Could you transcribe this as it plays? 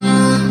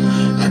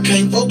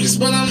can't focus,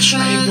 but I'm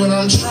trying.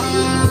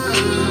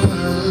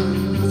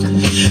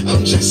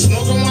 I'm just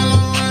smoking while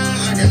I'm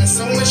high. I got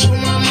so much on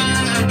my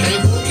mind. I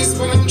can't focus,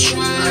 but I'm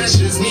trying. I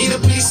just need a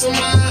peace of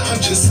mind.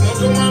 I'm just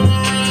smoking while I'm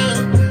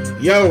high.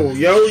 Yo.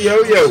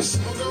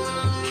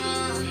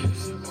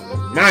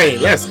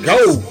 Man, let's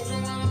go.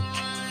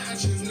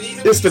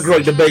 It's the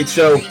Great Debate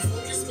Show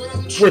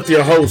with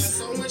your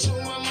host,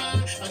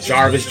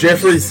 Jarvis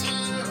Jeffries.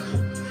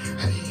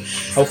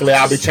 Hopefully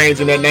I'll be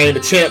changing that name to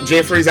Champ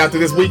Jeffries after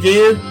this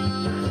weekend.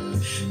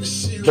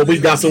 But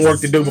we've got some work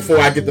to do before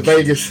I get to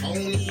Vegas.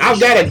 I've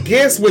got a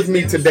guest with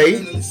me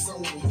today.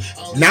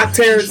 Not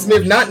Terrence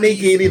Smith, not Nick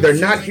Eddy. They're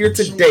not here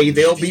today.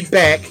 They'll be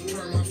back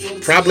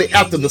probably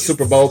after the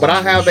Super Bowl. But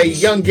I have a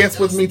young guest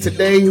with me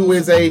today who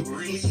is a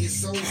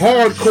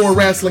hardcore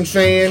wrestling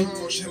fan.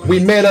 We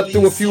met up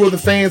through a few of the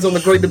fans on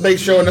the Great Debate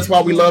Show, and that's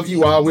why we love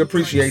you all. We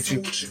appreciate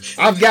you.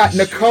 I've got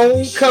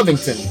Nicole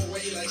Covington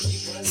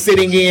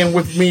sitting in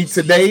with me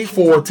today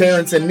for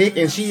Terrence and Nick,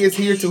 and she is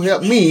here to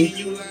help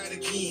me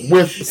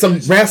with some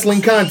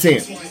wrestling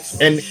content.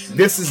 And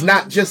this is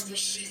not just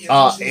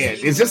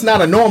it's just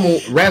not a normal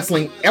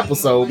wrestling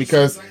episode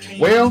because,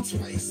 well,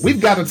 we've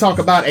got to talk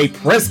about a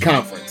press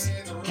conference.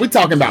 We're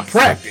talking about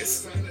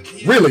practice,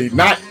 really,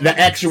 not the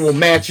actual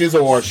matches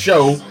or a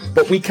show,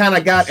 but we kind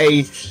of got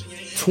a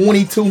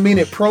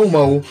 22-minute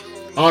promo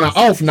on an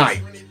off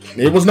night.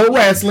 It was no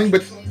wrestling,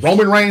 but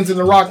Roman Reigns and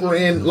The Rock were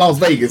in Las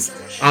Vegas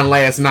on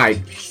last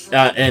night.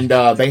 And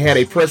they had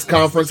a press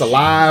conference, a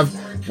live,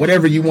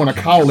 whatever you want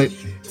to call it,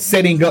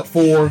 setting up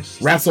for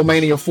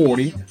WrestleMania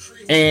 40.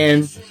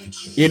 And,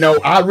 you know,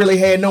 I really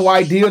had no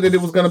idea that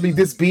it was going to be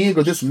this big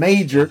or this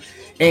major.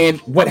 And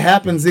what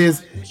happens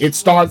is it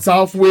starts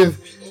off with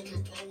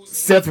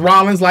Seth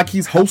Rollins like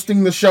he's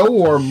hosting the show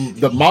or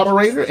the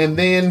moderator. And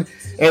then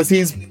as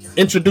he's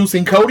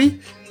introducing Cody,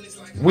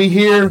 we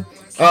hear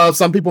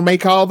some people may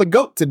call the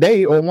GOAT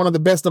today or one of the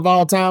best of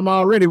all time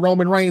already,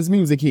 Roman Reigns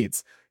music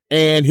hits.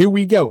 And here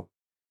we go.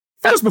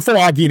 First, before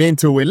I get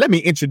into it, let me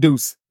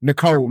introduce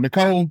Nicole.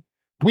 Nicole,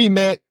 we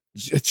met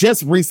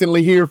just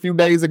recently here a few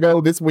days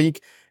ago this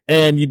week.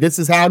 And this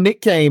is how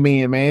Nick came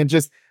in, man.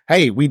 Just,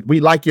 hey, we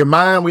like your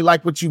mind. We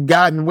like what you've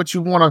got and what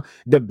you want to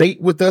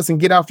debate with us and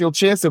get off your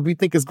chest. If we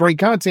think it's great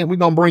content, we're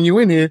going to bring you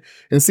in here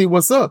and see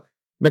what's up.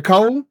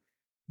 Nicole,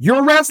 you're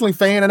a wrestling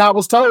fan, and I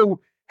was told,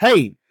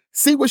 hey,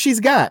 see what she's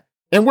got.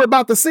 And we're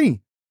about to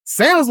see.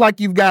 Sounds like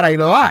you've got a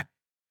lot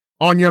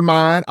on your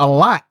mind, a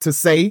lot to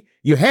say.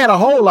 You had a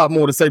whole lot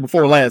more to say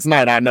before last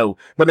night, I know.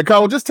 But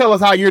Nicole, just tell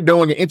us how you're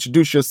doing and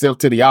introduce yourself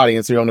to the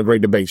audience here on the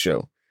Great Debate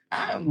Show.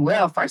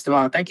 Well, first of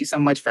all, thank you so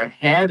much for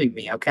having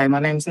me, okay? My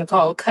name is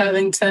Nicole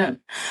Covington,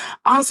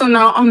 also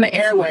known on the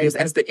airwaves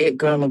as the It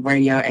Girl of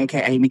Radio,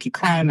 a.k.a. Nikki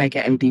Klein,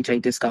 a.k.a.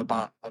 DJ Disco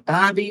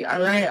Bobby,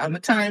 all right, on the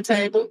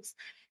turntables.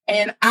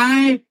 And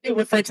I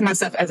refer to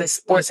myself as a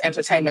sports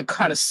entertainment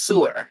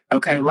connoisseur,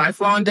 okay?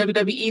 Lifelong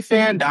WWE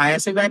fan, don't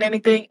ask me about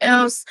anything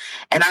else.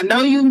 And I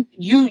know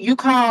you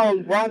call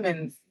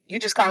Roman, you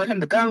just call him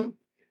the GOAT.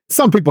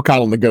 Some people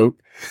call him the GOAT.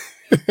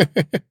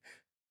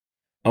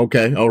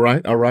 Okay, all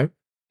right.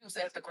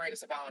 Says the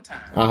greatest of all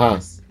time.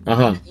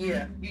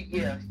 Yeah.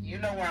 You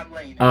know where I'm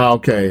leaning.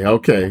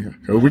 Okay.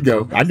 Here we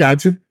go. I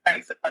got you.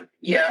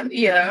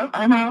 Yeah.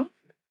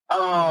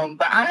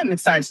 But I am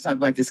excited to talk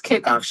about this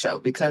kickoff show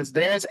because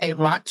there's a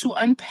lot to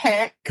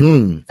unpack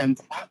from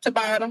top to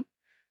bottom.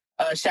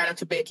 Shout out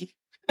to Becky.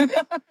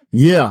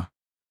 Yeah.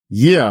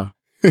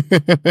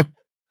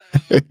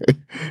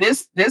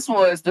 This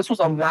was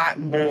a lot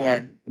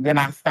more than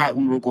I thought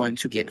we were going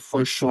to get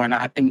for sure, and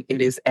I think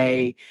it is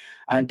a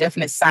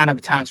definite sign of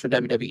the times for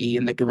WWE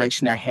and the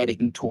direction they're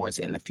heading towards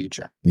in the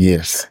future.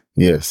 Yes,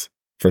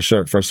 for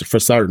sure, for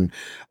certain.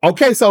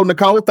 Okay, so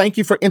Nicole, thank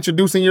you for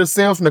introducing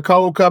yourself.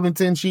 Nicole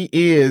Covington, she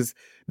is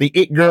the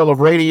It Girl of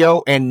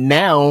Radio and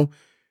now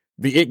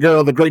the It Girl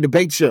of the Great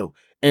Debate Show.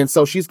 And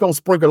so she's going to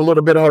sprinkle a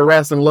little bit of her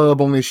wrestling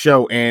love on this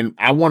show. And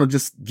I want to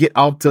just get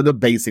off to the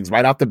basics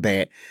right off the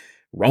bat.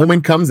 Roman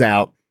comes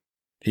out.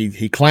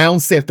 He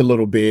clowns Seth a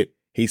little bit.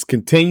 He's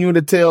continuing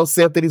to tell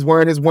Seth that he's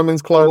wearing his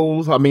women's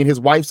clothes. His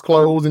wife's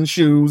clothes and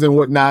shoes and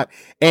whatnot.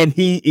 And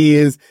he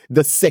is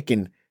the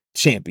second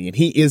champion.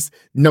 He is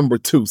number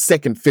 2,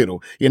 second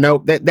fiddle. You know,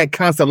 that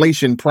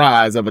consolation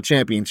prize of a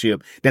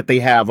championship that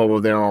they have over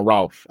there on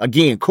Raw.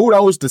 Again,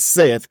 kudos to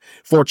Seth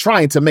for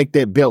trying to make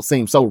that belt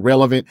seem so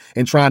relevant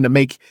and trying to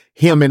make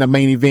him in a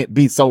main event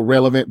be so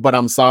relevant. But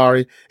I'm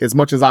sorry, as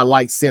much as I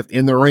like Seth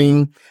in the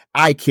ring,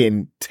 I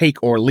can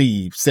take or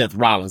leave Seth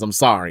Rollins. I'm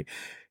sorry.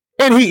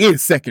 And he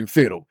is second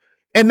fiddle.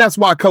 And that's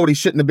why Cody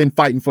shouldn't have been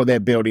fighting for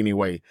that belt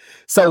anyway.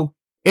 So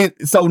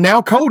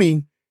now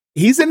Cody,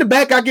 he's in the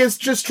back, I guess,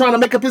 just trying to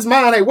make up his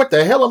mind. Hey, what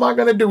the hell am I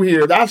going to do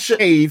here? I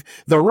shave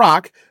The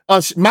Rock,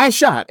 my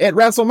shot at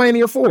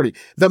WrestleMania 40,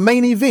 the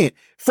main event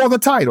for the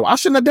title. I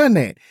shouldn't have done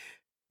that.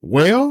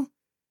 Well,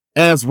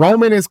 as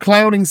Roman is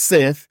clowning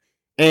Seth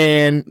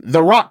and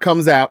The Rock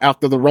comes out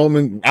after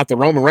Roman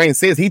Reigns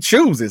says he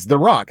chooses The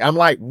Rock. I'm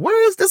like,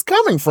 where is this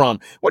coming from?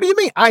 What do you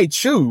mean I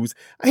choose?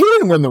 He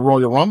didn't win the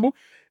Royal Rumble.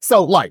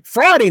 So, like,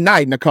 Friday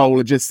night, Nicole,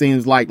 it just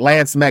seems like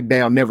last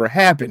SmackDown never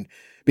happened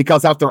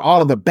because after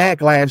all of the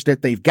backlash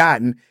that they've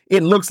gotten,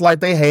 it looks like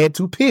they had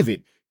to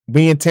pivot.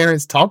 Me and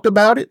Terrence talked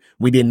about it.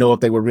 We didn't know if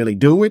they would really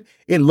do it.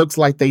 It looks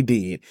like they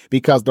did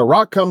because The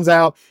Rock comes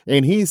out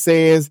and he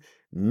says,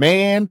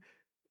 man,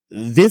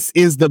 this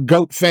is the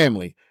GOAT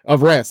family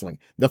of wrestling.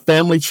 The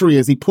family tree,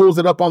 as he pulls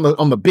it up on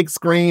the big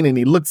screen and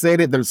he looks at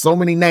it, there's so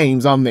many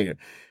names on there.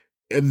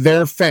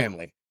 Their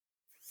family.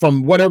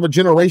 From whatever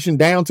generation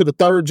down to the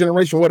third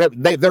generation, whatever,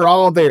 they're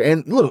all there.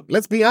 And look,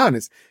 let's be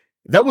honest,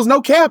 there was no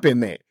cap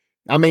in that.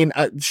 I mean,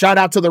 shout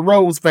out to the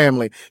Rose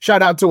family.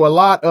 Shout out to a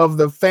lot of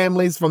the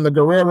families from the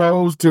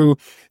Guerreros to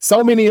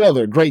so many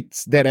other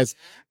greats that has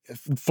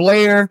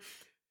Flair.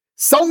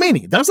 So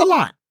many. There's a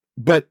lot.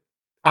 But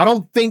I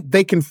don't think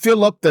they can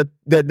fill up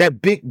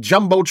that big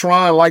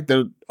jumbotron like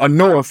the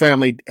Honora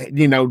family,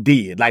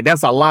 did. Like,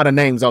 that's a lot of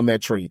names on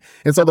that tree.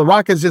 And so The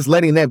Rock is just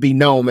letting that be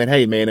known that,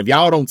 hey, man, if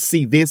y'all don't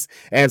see this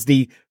as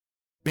the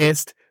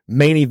best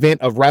main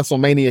event of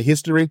WrestleMania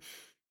history,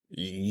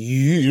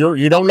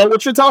 you don't know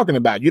what you're talking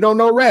about. You don't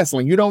know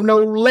wrestling. You don't know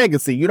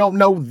legacy. You don't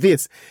know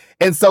this.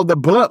 And so the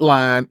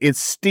bloodline is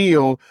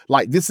still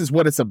like, this is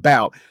what it's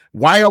about.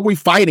 Why are we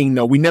fighting?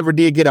 No, we never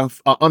did get a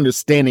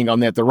understanding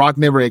on that. The Rock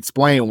never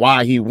explained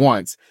why he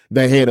wants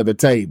the head of the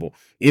table.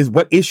 Is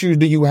what issues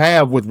do you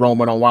have with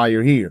Roman on why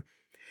you're here?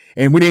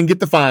 And we didn't get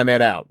to find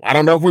that out. I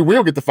don't know if we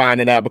will get to find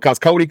it out because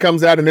Cody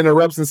comes out and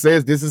interrupts and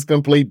says this is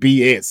complete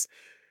BS.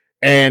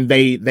 And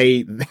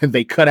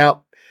they cut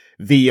out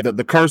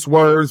the curse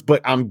words,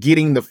 but I'm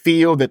getting the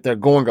feel that they're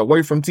going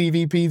away from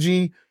TV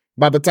PG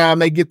by the time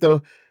they get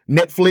the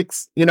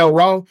Netflix,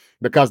 Raw,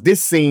 because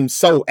this seems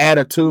so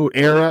attitude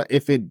era.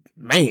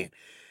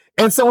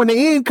 And so in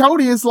the end,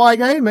 Cody is like,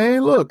 hey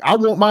man, look, I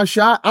want my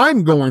shot.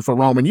 I'm going for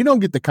Roman. You don't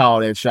get to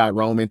call that shot,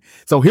 Roman.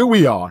 So here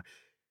we are.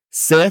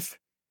 Seth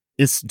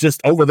is just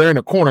over there in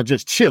the corner,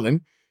 just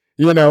chilling,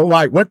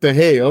 like what the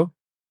hell?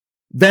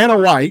 Vanna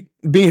White,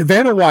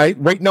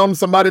 waiting on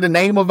somebody to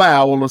name a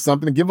vowel or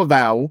something, to give a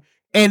vowel.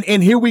 And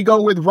here we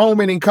go with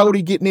Roman and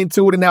Cody getting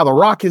into it. And now The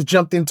Rock has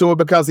jumped into it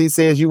because he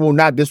says you will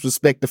not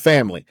disrespect the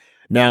family.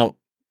 Now,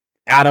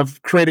 out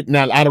of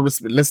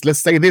respect, let's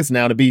say this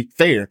now to be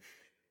fair.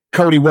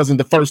 Cody wasn't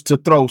the first to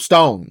throw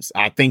stones.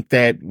 I think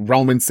that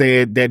Roman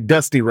said that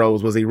Dusty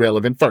Rhodes was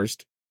irrelevant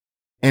first.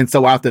 And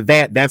so after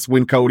that, that's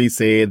when Cody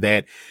said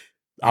that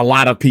a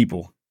lot of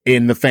people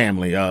in the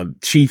family,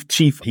 Chief,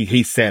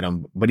 he said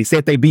them, but he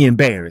said they'd be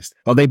embarrassed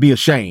or they'd be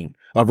ashamed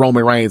of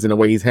Roman Reigns and the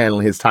way he's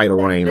handling his title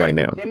reign right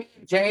now.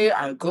 Jay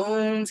are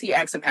goons. He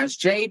asked him, how's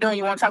Jay doing?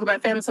 You want to talk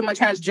about family so much?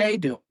 How's Jay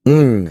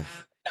doing?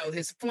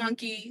 His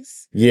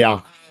flunkies.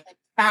 Yeah.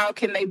 How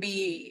can they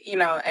be,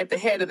 at the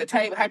head of the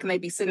table? How can they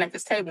be sitting at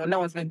this table when no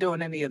one's been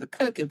doing any of the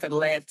cooking for the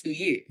last 2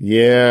 years?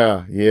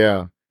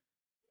 Yeah.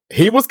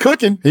 He was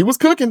cooking.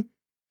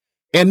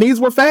 And these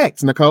were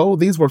facts, Nicole.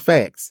 These were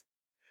facts.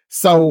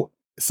 So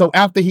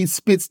after he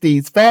spits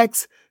these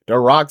facts, The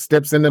Rock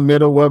steps in the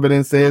middle of it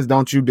and says,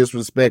 don't you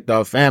disrespect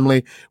our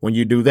family. When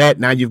you do that,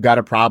 now you've got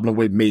a problem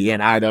with me.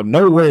 And out of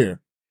nowhere,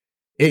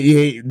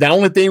 the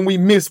only thing we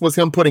missed was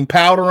him putting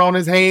powder on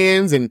his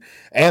hands and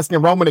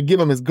asking Roman to give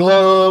him his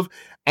glove.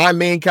 I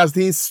mean, because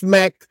he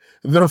smacked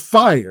the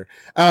fire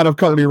out of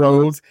Cody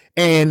Rhodes.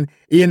 And,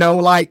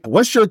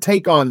 what's your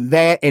take on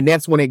that? And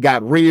that's when it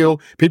got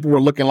real. People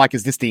were looking like,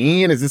 is this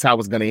the end? Is this how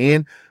it's going to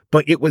end?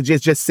 But it was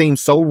just seemed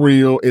so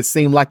real. It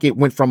seemed like it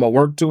went from a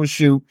work to a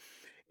shoot,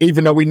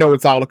 even though we know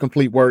it's all a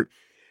complete work.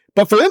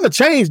 But for them to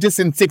change this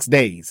in 6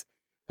 days,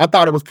 I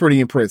thought it was pretty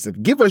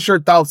impressive. Give us your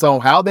thoughts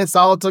on how this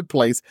all took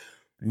place.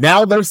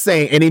 Now they're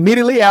saying, and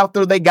immediately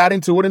after they got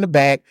into it in the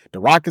back, The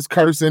Rock is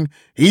cursing.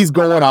 He's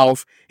going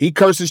off. He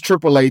curses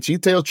Triple H. He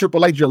tells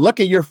Triple H, you're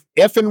lucky you're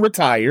effing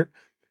retired.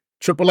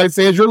 Triple H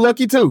says, you're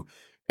lucky too.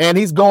 And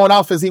he's going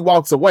off as he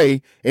walks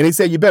away. And he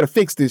said, you better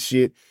fix this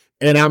shit.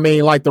 And I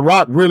mean, like, The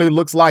Rock really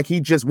looks like he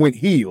just went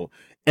heel.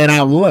 And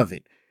I love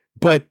it.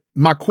 But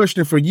my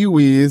question for you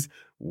is,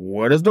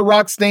 where does The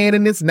Rock stand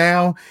in this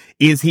now?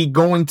 Is he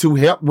going to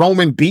help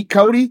Roman beat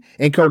Cody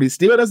and Cody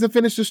still doesn't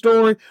finish the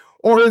story?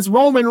 Or is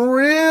Roman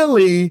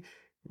really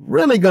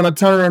going to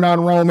turn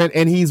on Roman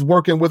and he's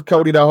working with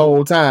Cody the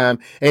whole time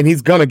and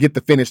he's going to get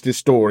to finish this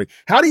story?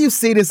 How do you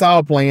see this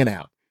all playing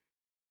out?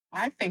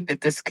 I think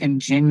that this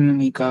can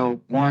genuinely go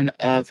one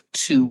of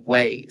two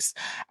ways.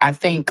 I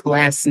think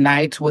last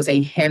night was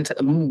a hint.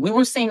 We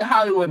were seeing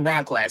Hollywood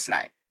Rock last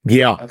night.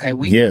 Yeah. Okay.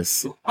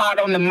 Yes. Hot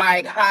on the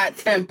mic, hot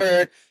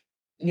tempered,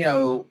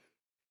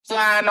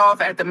 flying off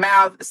at the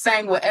mouth,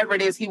 saying whatever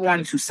it is he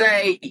wanted to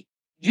say.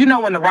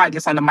 When The Rock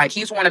gets on the mic,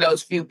 he's one of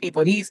those few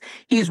people. He's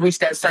reached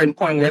that certain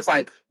point where it's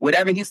like,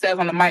 whatever he says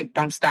on the mic,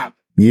 don't stop.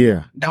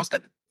 Yeah. Don't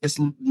stop. Just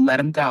let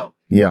him go.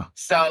 Yeah.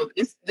 So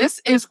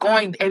this is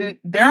going, and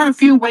there are a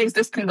few ways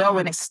this can go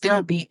and it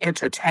still be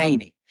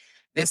entertaining.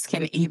 This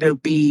can either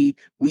be,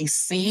 we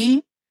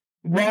see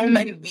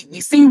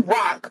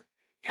Rock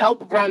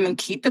help Roman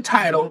keep the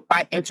title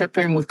by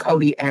interfering with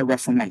Cody at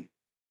WrestleMania.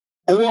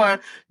 Or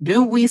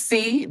do we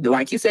see,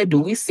 like you said,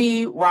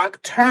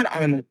 Rock turn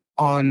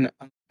on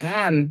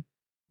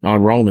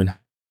On Roman.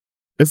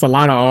 It's a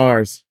lot of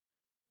R's.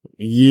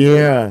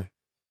 Yeah.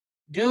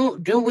 Do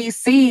we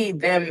see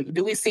them?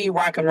 Do we see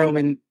Rock and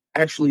Roman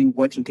actually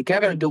working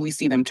together? Do we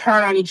see them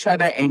turn on each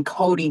other and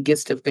Cody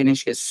gets to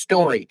finish his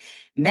story?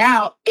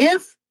 Now,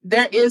 if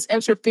there is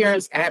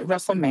interference at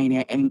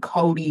WrestleMania and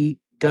Cody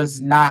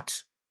does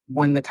not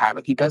win the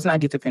title, he does not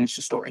get to finish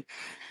the story.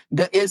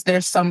 Is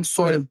there some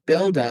sort of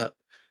buildup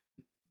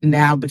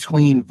now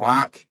between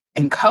Rock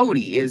and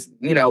Cody?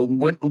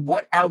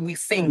 What are we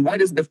seeing?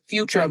 What is the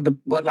future of the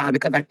bloodline?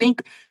 Because I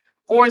think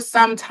for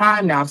some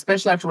time now,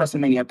 especially after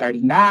WrestleMania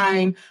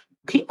 39,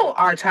 people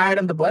are tired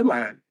of the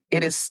bloodline.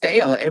 It is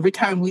stale. Every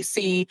time we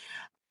see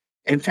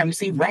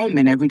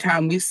Roman, every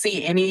time we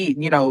see any,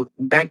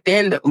 back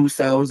then the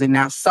Usos and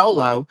now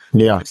Solo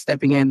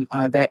stepping in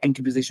that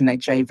empty position that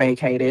Jay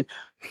vacated.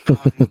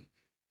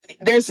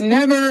 There's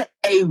never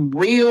a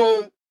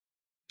real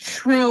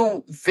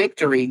true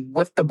victory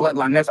with the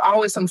bloodline. There's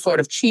always some sort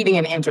of cheating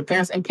and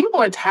interference, and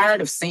people are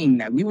tired of seeing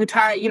that. We were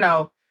tired,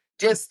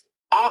 just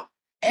all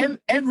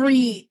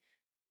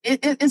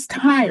it's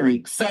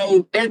tiring.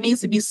 So there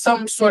needs to be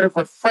some sort of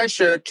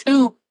refresher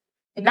to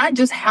not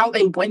just how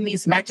they win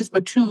these matches,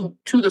 but to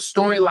the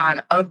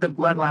storyline of the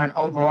bloodline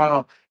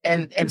overall,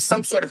 and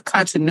some sort of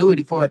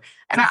continuity for it.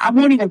 And I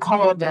won't even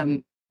call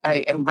them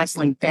a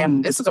wrestling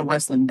family. This is a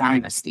wrestling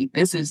dynasty.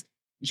 This is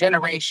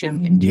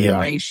generation and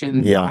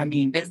generation. Yeah. I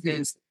mean, there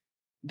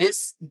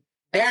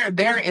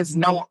is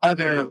no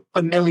other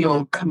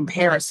familial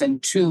comparison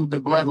to the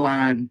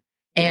bloodline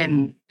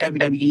in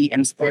WWE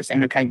and sports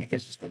entertainment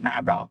history now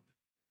at all.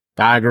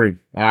 I agree.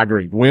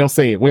 Well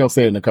said,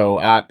 Nicole.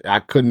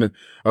 I couldn't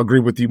agree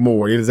with you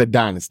more. It is a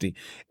dynasty.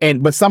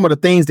 But some of the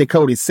things that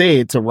Cody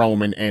said to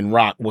Roman and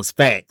Rock was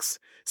facts.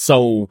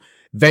 So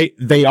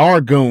they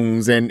are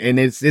goons, and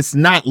it's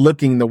not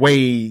looking the way,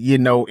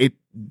 it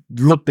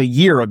looked a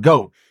year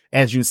ago.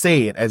 As you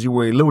said, as you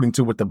were alluding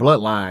to with the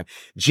bloodline,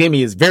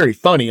 Jimmy is very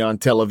funny on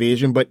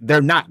television, but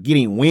they're not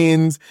getting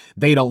wins.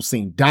 They don't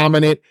seem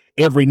dominant.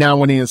 Every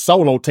now and then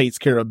Solo takes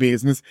care of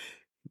business.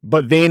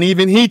 But then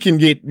even he can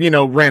get,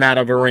 ran out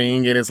of a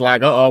ring, and it's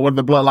like, what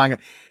the bloodline?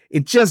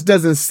 It just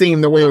doesn't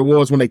seem the way it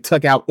was when they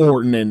took out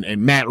Orton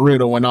and Matt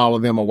Riddle and all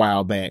of them a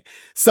while back.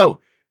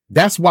 So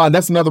that's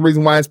another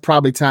reason why it's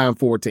probably time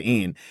for it to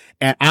end.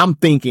 And I'm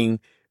thinking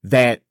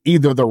that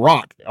either The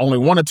Rock, only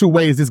one or two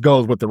ways this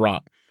goes with The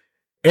Rock.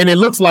 And it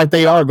looks like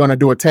they are going to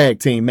do a tag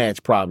team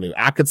match probably.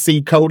 I could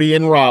see Cody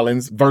and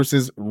Rollins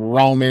versus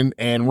Roman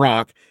and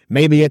Rock,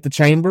 maybe at the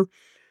Chamber.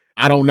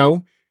 I don't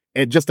know.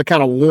 And just to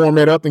kind of warm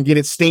it up and get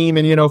it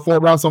steaming, for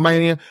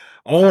WrestleMania.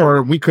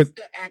 Or we could. Is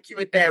it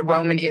accurate that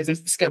Roman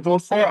isn't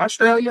scheduled for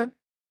Australia?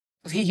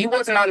 He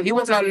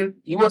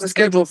wasn't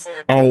scheduled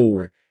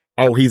for.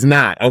 Oh, he's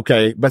not.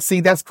 Okay. But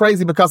see, that's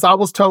crazy because I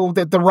was told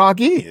that The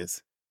Rock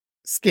is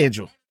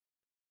scheduled.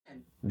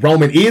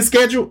 Roman is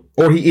scheduled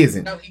or he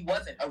isn't? No, he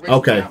wasn't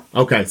originally.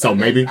 Okay. So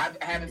maybe I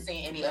haven't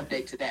seen any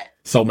update to that.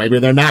 So maybe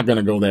they're not going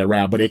to go that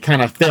route, but it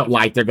kind of felt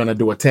like they're going to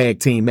do a tag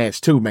team match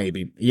too,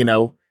 maybe,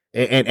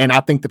 and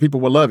I think the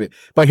people will love it.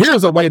 But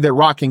here's a way that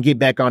Rock can get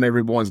back on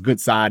everyone's good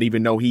side,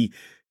 even though he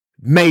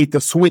made the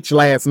switch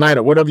last night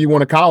or whatever you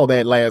want to call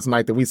that last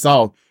night that we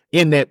saw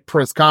in that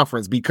press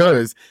conference,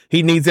 because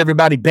he needs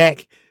everybody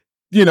back,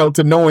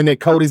 to knowing that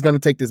Cody's going to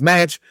take this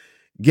match.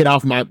 Get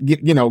off of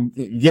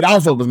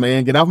us,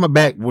 man. Get off my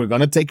back. We're going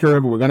to take care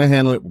of it. We're going to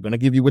handle it. We're going to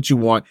give you what you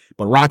want.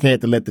 But Rock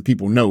had to let the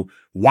people know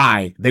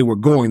why they were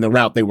going the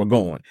route they were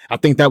going. I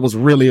think that was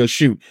really a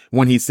shoot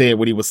when he said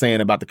what he was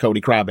saying about the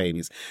Cody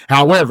crybabies.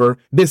 However,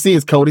 this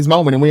is Cody's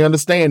moment, and we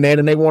understand that,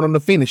 and they want him to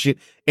finish it.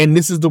 And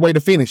this is the way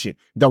to finish it.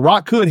 The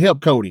Rock could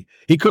help Cody.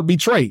 He could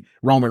betray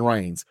Roman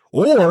Reigns,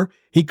 or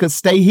he could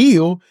stay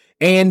heel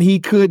and he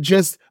could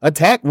just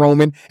attack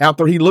Roman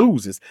after he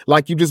loses.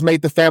 Like you just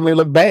made the family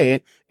look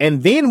bad.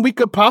 And then we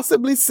could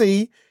possibly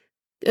see,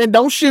 and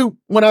don't shoot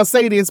when I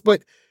say this,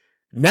 but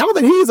now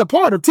that he's a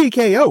part of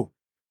TKO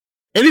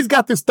and he's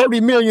got this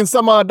 $30 million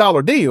some odd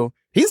dollar deal,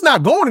 he's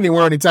not going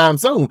anywhere anytime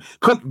soon.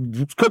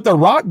 Could The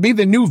Rock be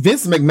the new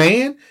Vince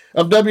McMahon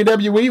of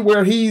WWE,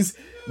 where he's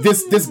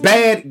this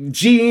bad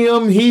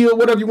GM, heel,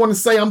 whatever you want to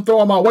say? I'm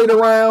throwing my weight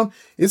around.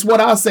 It's what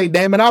I say,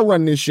 damn it, I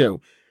run this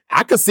show.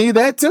 I could see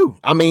that too.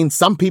 I mean,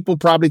 some people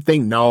probably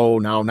think, no,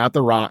 not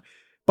The Rock.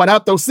 But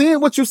after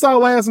seeing what you saw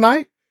last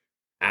night,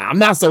 I'm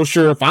not so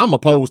sure if I'm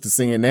opposed to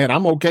seeing that.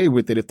 I'm okay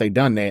with it if they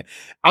done that.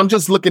 I'm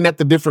just looking at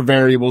the different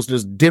variables.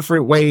 There's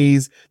different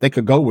ways they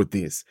could go with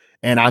this.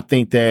 And I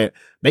think that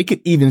they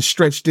could even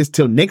stretch this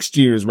till next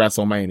year's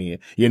WrestleMania,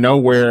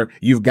 where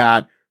you've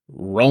got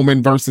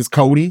Roman versus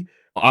Cody.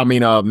 I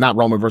mean, not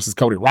Roman versus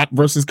Cody, Rock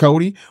versus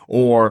Cody,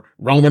 or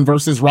Roman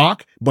versus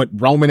Rock, but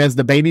Roman as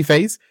the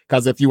babyface.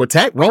 Because if you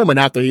attack Roman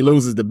after he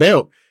loses the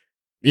belt,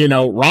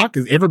 Rock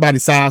is, everybody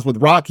sides with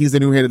Rock. He's the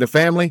new head of the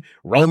family.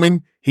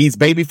 Roman, he's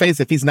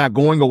babyface if he's not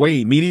going away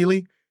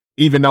immediately,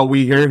 even though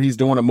we hear he's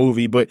doing a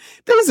movie. But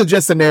these are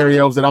just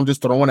scenarios that I'm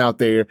just throwing out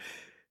there.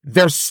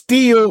 There's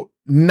still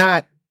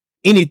not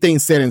anything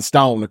set in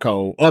stone,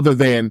 Nicole, other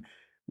than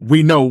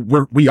we know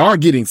we are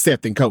getting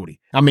Seth and Cody.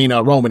 I mean,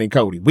 Roman and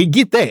Cody. We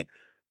get that.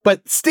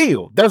 But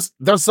still, there's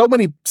so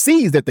many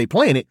seeds that they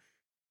planted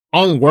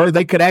on where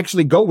they could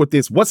actually go with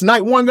this. What's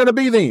night one going to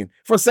be then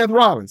for Seth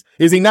Rollins?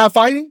 Is he not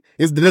fighting?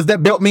 Does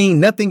that belt mean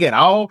nothing at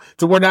all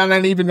to where they're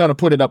not even going to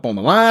put it up on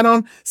the line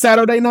on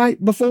Saturday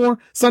night before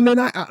Sunday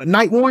night,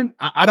 night one?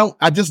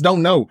 I just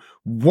don't know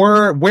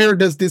where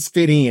does this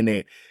fit in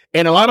at?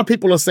 And a lot of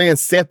people are saying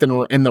Seth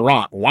and The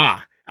Rock.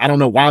 Why? I don't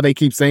know why they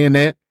keep saying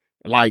that.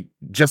 Like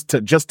just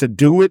to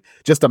do it,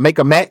 just to make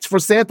a match for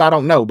Seth. I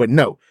don't know, but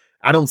no,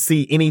 I don't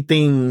see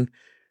anything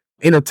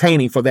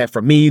entertaining for that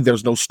for me.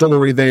 There's no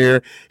story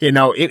there.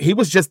 He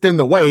was just in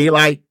the way,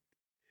 like,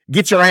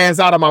 get your hands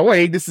out of my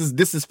way. This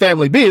is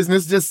family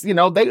business. Just, they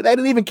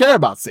didn't even care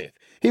about Seth.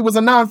 He was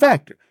a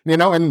non-factor,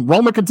 and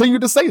Roman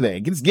continued to say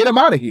that. Just get him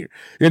out of here.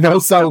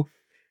 So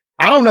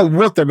I don't know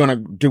what they're going to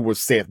do with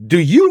Seth. Do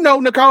you know,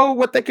 Nicole,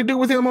 what they could do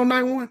with him on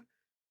night one?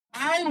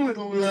 I would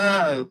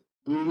love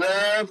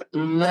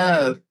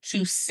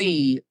to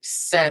see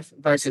Seth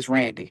versus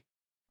Randy.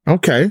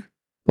 Okay.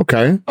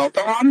 Both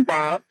are on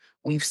Raw.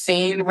 We've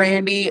seen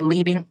Randy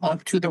leading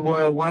up to the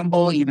Royal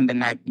Rumble, even the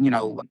night,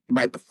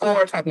 right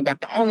before, talking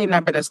about the only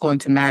number that's going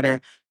to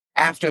matter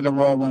after the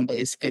Royal Rumble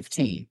is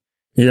 15.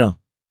 Yeah.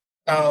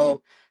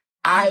 So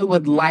I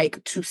would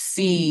like to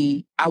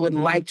see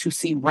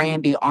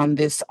Randy on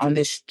this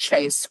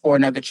chase for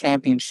another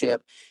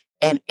championship.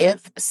 And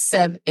if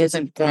Seth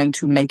isn't going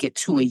to make it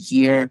to a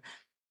year,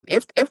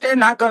 if they're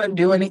not going to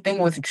do anything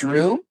with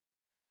Drew,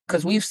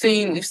 because we've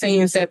seen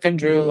Seth and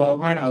Drew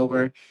over and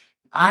over,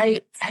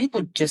 I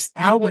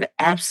would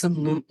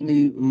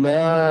absolutely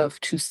love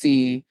to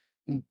see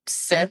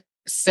Seth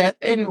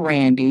and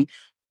Randy,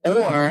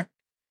 or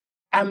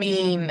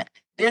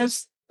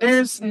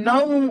there's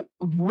no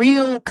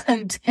real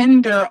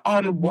contender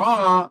on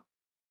Raw,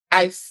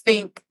 I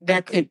think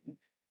that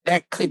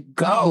could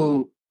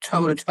go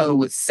toe to toe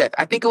with Seth.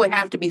 I think it would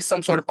have to be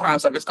some sort of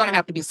crossover. It's going to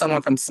have to be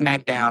someone from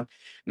SmackDown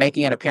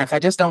making an appearance. I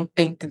just don't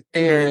think that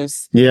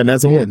there's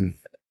that's one.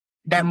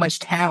 That much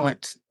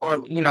talent,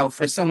 or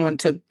for someone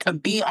to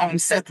be on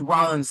Seth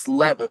Rollins'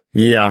 level.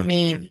 Yeah,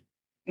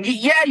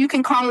 you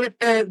can call it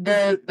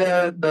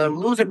the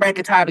loser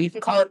bracket title. You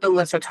can call it the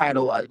lesser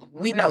title.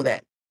 We know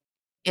that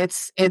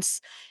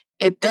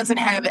it doesn't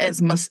have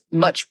as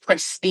much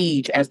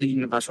prestige as the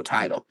Universal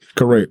title.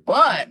 Correct,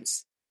 but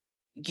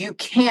you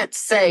can't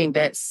say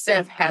that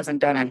Seth hasn't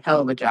done a hell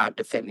of a job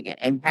defending it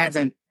and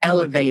hasn't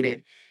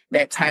elevated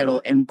that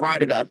title and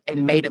brought it up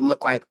and made it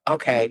look like,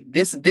 okay,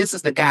 this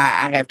is the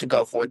guy I have to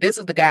go for. This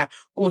is the guy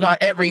who's on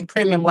every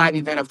premium live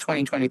event of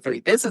 2023.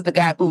 This is the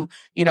guy who,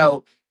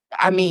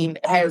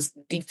 has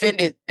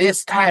defended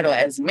this title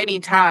as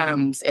many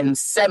times in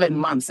 7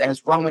 months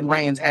as Roman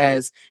Reigns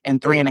has in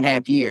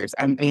 3.5 years.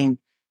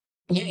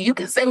 You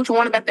can say what you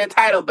want about that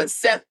title, but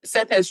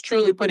Seth has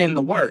truly put in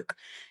the work.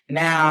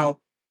 Now,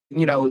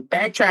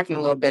 backtracking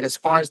a little bit, as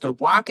far as The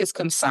Rock is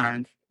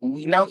concerned,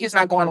 we know he's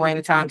not going away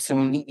anytime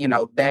soon.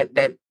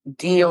 That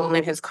deal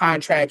in his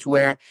contract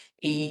where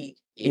he,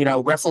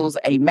 wrestles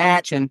a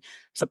match, and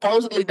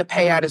supposedly the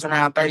payout is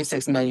around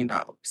 $36 million.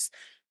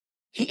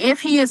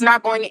 If he is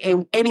not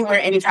going anywhere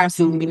anytime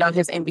soon, we know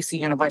his NBC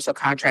Universal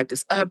contract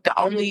is up. The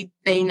only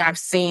thing I've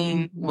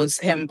seen was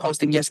him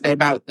posting yesterday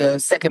about the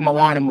second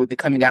Moana movie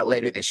coming out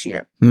later this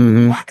year.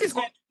 Mm-hmm. Rock is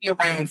going to be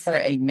around for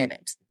a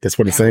minute. That's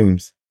what it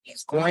seems.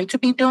 He's going to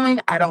be doing,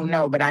 I don't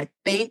know, but I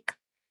think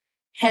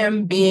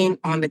him being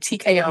on the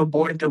TKO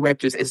board of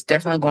directors is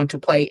definitely going to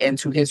play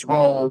into his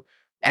role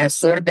as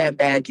sort of that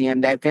bad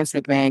GM, that Vince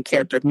McMahon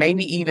character,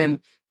 maybe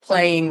even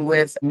playing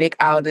with Nick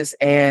Aldis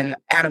and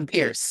Adam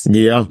Pearce.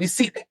 Yeah. We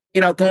see,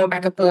 going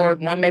back and forth.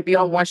 One may be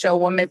on one show,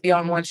 one may be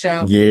on one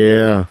show.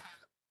 Yeah.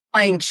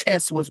 Playing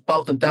chess with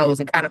both of those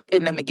and kind of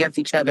pitting them against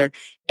each other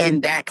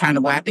in that kind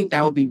of way. I think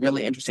that would be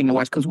really interesting to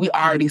watch, because we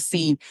already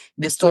see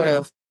this sort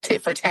of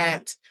tit for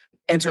tat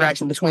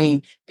interaction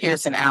between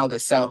Pearce and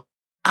Aldis. So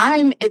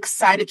I'm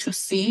excited to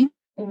see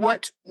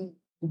what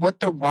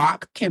The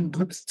Rock can,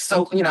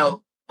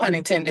 pun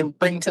intended,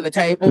 bring to the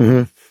table.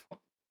 Mm-hmm.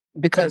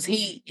 Because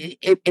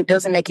it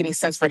doesn't make any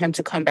sense for him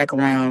to come back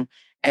around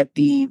at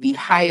the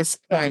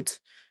highest point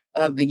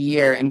of the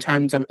year in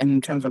terms of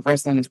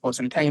wrestling and sports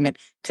entertainment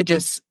to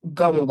just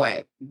go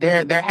away.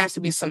 There has to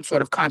be some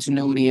sort of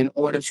continuity in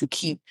order to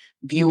keep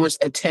viewers'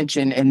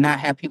 attention and not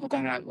have people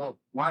going like, well,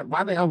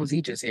 why the hell was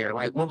he just here?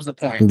 Like, what was the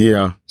point?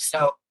 Yeah.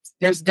 So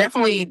there's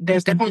definitely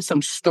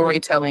some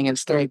storytelling and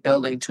story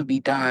building to be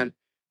done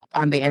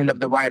on the end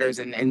of the writers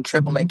and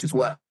Triple H as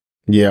well.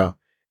 Yeah.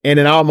 And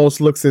it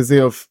almost looks as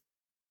if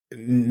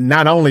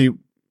not only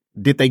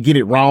did they get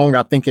it wrong,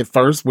 I think at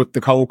first with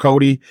the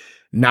Cody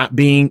not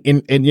being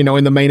in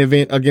the main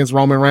event against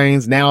Roman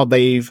Reigns, now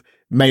they've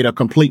made a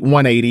complete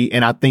 180.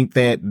 And I think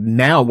that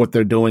now what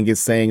they're doing is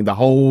saying the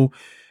whole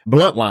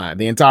bloodline,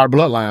 the entire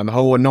bloodline, the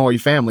whole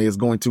Anoa'i family is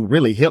going to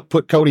really help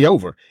put Cody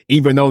over,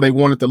 even though they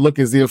want it to look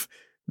as if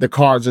the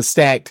cards are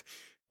stacked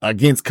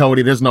against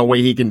Cody. There's no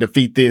way he can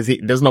defeat this.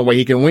 There's no way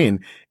he can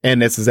win.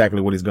 And that's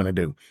exactly what he's going to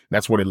do.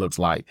 That's what it looks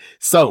like.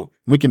 So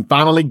we can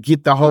finally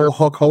get the whole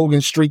Hulk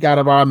Hogan streak out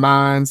of our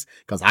minds,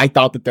 because I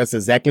thought that that's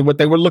exactly what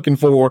they were looking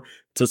for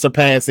to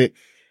surpass it.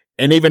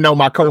 And even though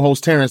my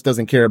co-host Terrence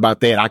doesn't care about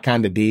that, I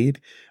kind of did,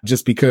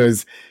 just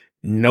because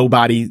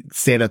nobody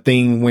said a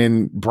thing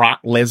when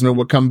Brock Lesnar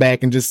would come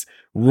back and just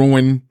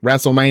ruin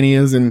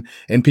WrestleManias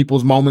and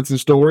people's moments and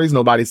stories.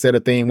 Nobody said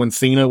a thing when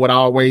Cena would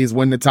always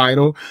win the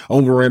title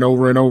over and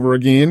over and over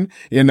again.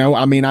 You know,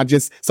 I mean, I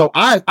just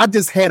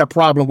had a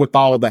problem with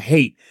all of the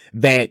hate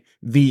that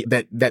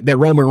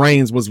Roman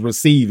Reigns was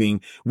receiving,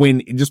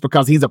 when just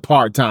because he's a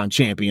part-time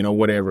champion or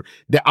whatever,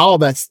 that all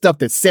that stuff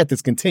that Seth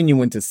is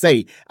continuing to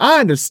say. I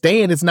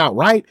understand it's not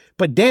right,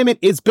 but damn it,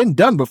 it's been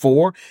done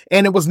before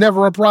and it was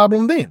never a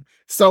problem then.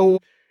 So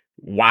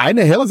why in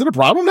the hell is it a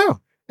problem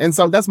now? And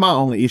so that's my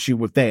only issue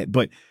with that.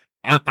 But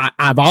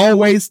I've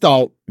always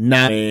thought,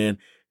 nah, man,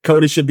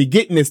 Cody should be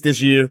getting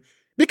this year,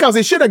 because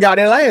he should have got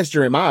it last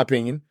year, in my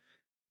opinion.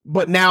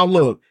 But now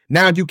look,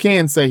 now you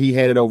can say he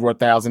had it over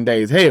 1,000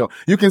 days. Hell,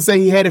 you can say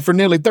he had it for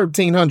nearly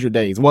 1,300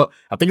 days. Well,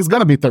 I think it's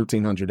going to be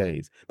 1,300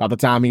 days by the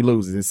time he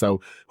loses it.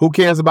 So who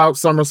cares about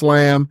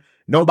SummerSlam?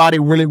 Nobody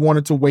really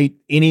wanted to wait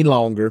any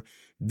longer.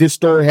 This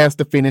story has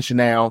to finish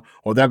now,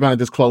 or they're going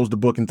to just close the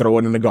book and throw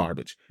it in the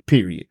garbage,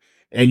 period.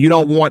 And you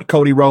don't want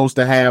Cody Rhodes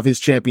to have his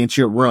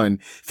championship run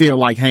feel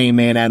like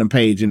Hangman Adam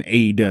Page in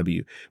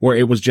AEW, where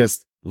it was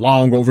just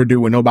long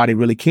overdue and nobody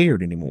really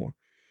cared anymore.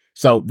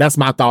 So that's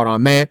my thought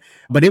on that.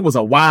 But it was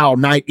a wild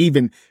night.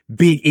 Even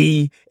Big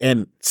E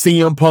and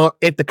CM Punk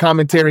at the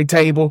commentary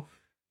table.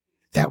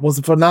 That was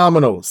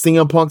phenomenal.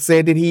 CM Punk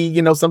said that he,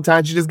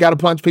 sometimes you just got to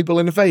punch people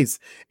in the face.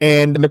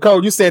 And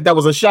Nicole, you said that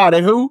was a shot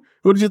at who?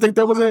 Who did you think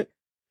that was at?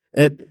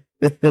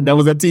 That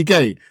was at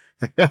TK.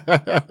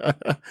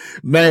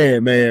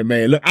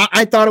 man. Look,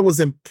 I thought it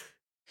was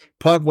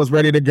Punk was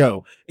ready to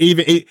go.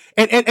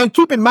 And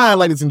keep in mind,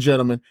 ladies and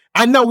gentlemen,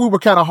 I know we were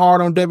kind of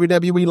hard on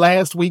WWE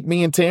last week,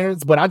 me and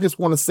Terrence, but I just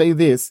want to say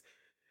this.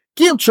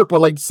 Give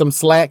Triple H some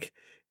slack,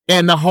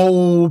 and the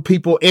whole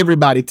people,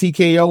 everybody,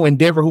 TKO,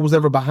 Endeavor, who was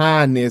ever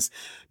behind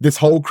this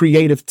whole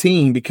creative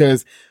team,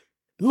 because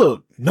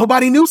look,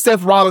 nobody knew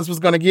Seth Rollins was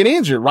going to get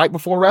injured right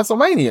before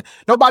WrestleMania.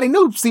 Nobody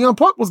knew CM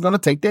Punk was going to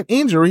take that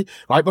injury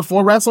right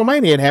before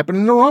WrestleMania. It happened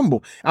in the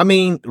Rumble. I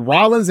mean,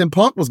 Rollins and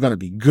Punk was going to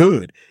be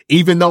good.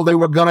 Even though they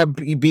were going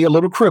to be a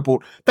little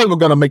crippled, they were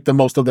going to make the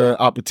most of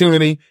their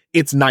opportunity.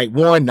 It's night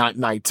one, not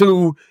night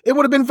two. It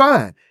would have been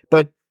fine.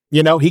 But,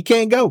 he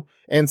can't go.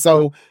 And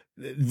so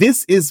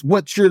this is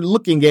what you're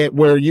looking at,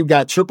 where you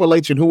got Triple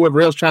H and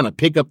whoever else trying to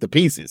pick up the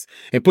pieces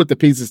and put the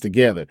pieces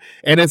together.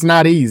 And it's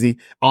not easy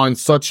on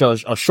such a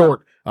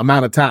short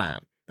amount of time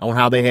on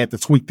how they had to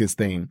tweak this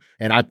thing.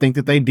 And I think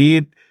that they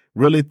did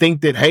really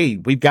think that, hey,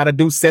 we've got to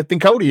do Seth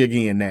and Cody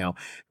again now.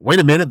 Wait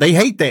a minute. They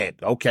hate that.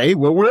 Okay.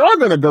 Well, we are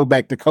going to go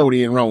back to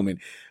Cody and Roman.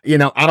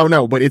 I don't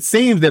know, but it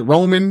seems that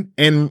Roman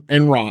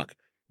and Rock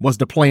was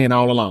the plan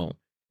all along.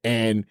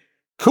 And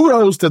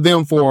kudos to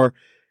them for,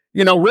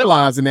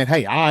 realizing that,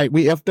 hey, all right,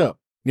 we effed up.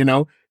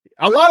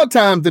 A lot of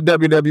times the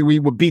WWE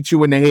will beat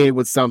you in the head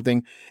with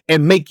something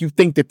and make you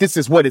think that this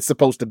is what it's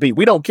supposed to be.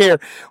 We don't care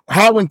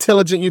how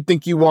intelligent you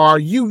think you are.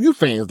 You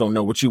fans don't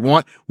know what you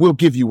want. We'll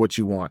give you what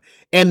you want.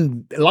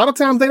 And a lot of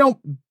times they don't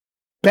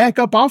back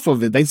up off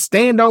of it. They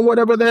stand on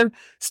whatever they're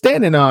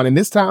standing on. And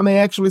this time they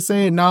actually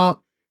said,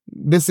 no,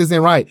 this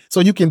isn't right. So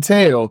you can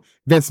tell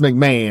Vince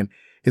McMahon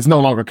is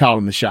no longer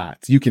calling the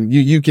shots. You can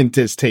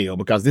just tell,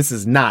 because this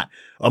is not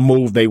a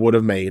move they would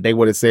have made. They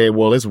would have said,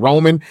 well, it's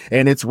Roman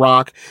and it's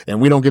Rock, and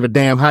we don't give a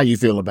damn how you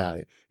feel about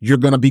it. You're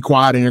going to be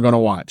quiet and you're going to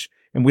watch.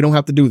 And we don't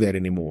have to do that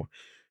anymore.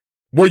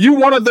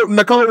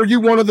 Nicole, were you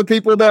one of the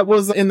people that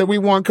was in the We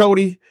Want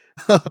Cody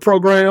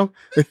program?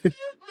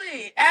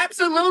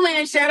 Absolutely.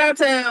 And shout out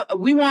to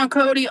We Want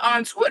Cody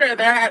on Twitter.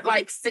 They're at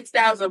like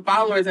 6,000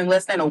 followers in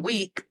less than a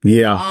week.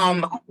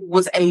 Yeah.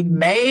 Was a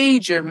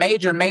major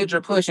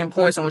push and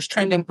force, and was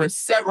trending for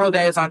several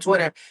days on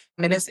Twitter.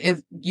 I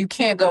mean, you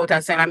can't go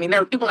without saying. I mean,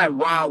 there are people that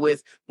raw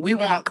with We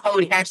Want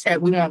Cody, hashtag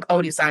We Want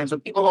Cody signs,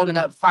 with people holding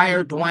up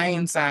Fire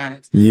Dwayne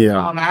signs.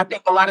 Yeah. And I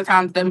think a lot of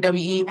times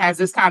WWE has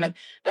this kind of,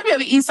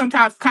 WWE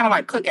sometimes kind of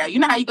like Cookout. You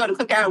know how you go to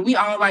Cookout, and we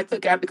all like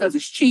Cookout because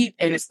it's cheap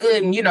and it's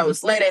good and,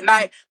 it's late at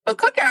night. But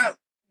Cookout,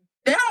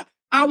 they don't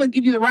always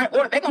give you the right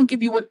order. They're going to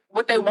give you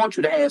what they want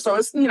you to have. So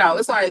it's,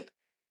 it's like,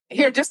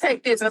 here, just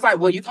take this. And it's like,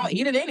 well, you're going to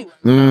eat it anyway.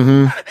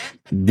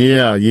 Mm-hmm.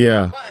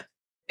 Yeah. But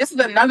this is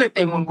another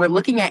thing when we're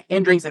looking at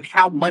injuries and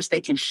how much they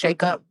can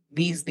shake up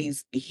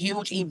these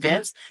huge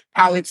events,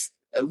 how it's,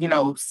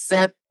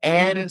 Seth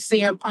and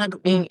CM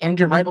Punk being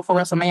injured right before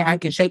WrestleMania, how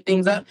it can shake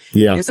things up.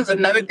 Yeah. This is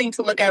another thing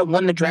to look at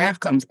when the draft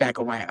comes back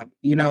around.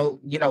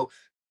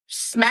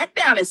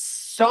 SmackDown is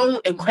so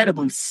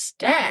incredibly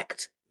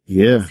stacked.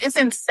 Yeah. It's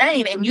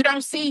insane. And you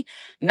don't see,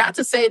 not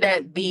to say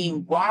that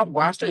the Raw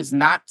roster is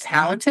not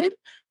talented,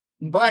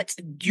 but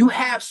you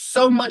have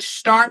so much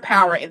star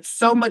power and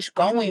so much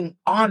going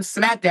on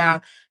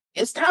SmackDown.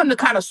 it's time to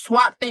kind of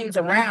swap things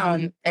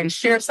around and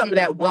share some of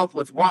that wealth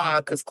with Raw,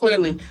 because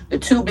clearly the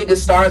two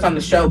biggest stars on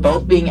the show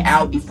both being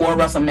out before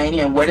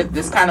WrestleMania, and where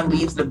this kind of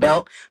leaves the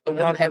belt, the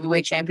World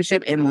Heavyweight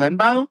Championship, in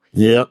limbo.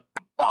 Yep.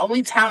 The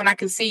only talent I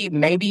can see,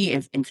 maybe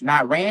if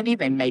not Randy,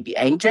 then maybe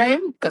AJ,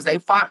 because they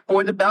fought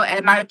for the belt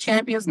at Night of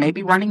Champions,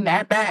 maybe running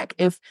that back.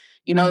 If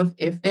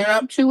they're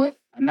up to it,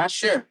 I'm not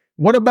sure.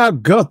 What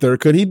about Gunther?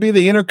 Could he be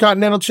the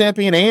Intercontinental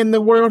Champion and the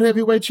World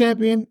Heavyweight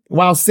Champion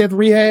while Seth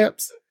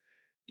rehabs?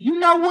 You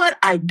know what?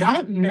 I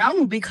don't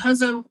know,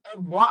 because of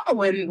Raw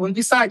when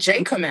we saw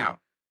Jay come out.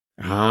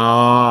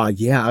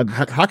 Yeah.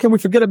 How can we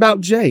forget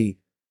about Jay?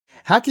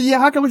 How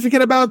can we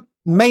forget about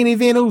main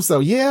event Uso?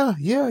 Yeah.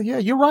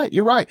 You're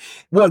right.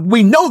 Well,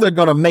 we know they're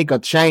going to make a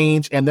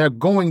change, and they're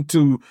going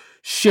to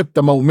shift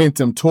the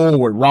momentum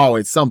toward Raw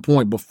at some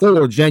point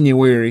before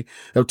January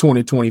of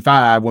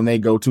 2025 when they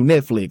go to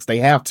Netflix. They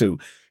have to.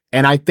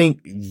 And I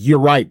think you're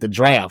right. The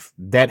draft,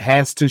 that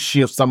has to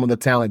shift some of the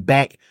talent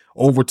back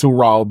over to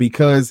Raw,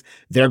 because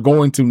they're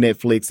going to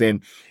Netflix.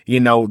 And,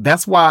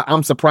 that's why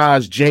I'm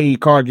surprised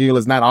Jade Cargill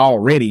is not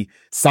already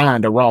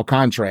signed a Raw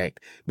contract.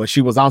 But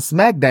she was on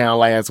SmackDown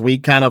last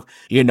week, kind of,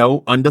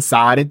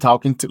 undecided,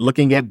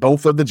 looking at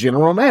both of the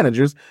general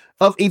managers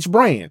of each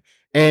brand.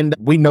 And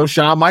we know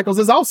Shawn Michaels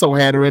has also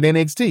had her at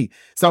NXT.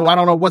 So I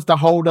don't know what the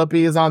holdup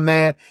is on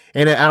that.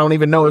 And I don't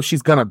even know if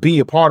she's going to be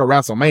a part of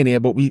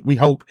WrestleMania, but we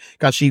hope,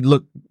 because she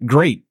looked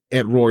great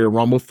at Royal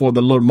Rumble for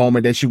the little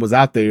moment that she was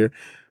out there.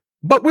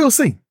 But we'll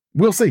see.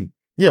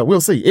 Yeah,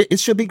 we'll see. It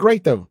should be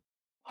great, though.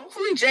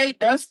 Hopefully Jade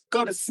does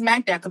go to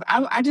SmackDown, because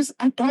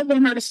I don't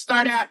want her to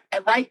start out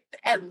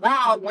at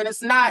Raw when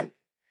it's not.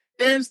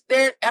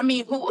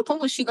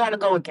 Who is she going to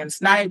go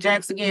against? Nia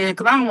Jax again?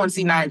 Because I don't want to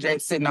see Nia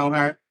Jax sitting on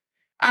her.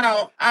 I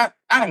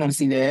don't want to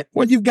see that.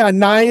 Well, you've got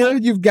Nia,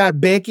 you've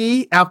got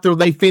Becky. After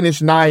they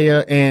finish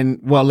Nia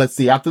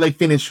after they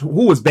finish,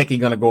 who is Becky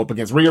going to go up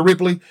against? Rhea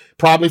Ripley,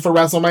 probably for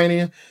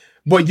WrestleMania.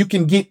 But you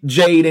can get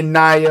Jade and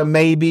Nia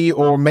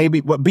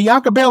but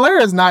Bianca Belair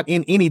is not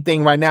in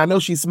anything right now. I know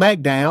she's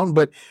SmackDown,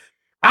 but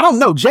I don't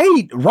know.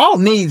 Raw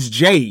needs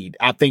Jade,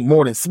 I think,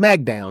 more than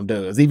SmackDown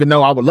does, even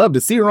though I would love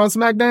to see her on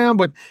SmackDown,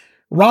 but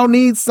Raw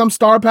needs some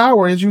star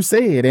power, as you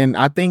said, and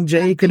I think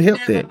Jade could help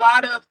that.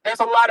 There's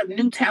a lot of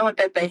new talent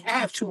that they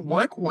have to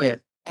work with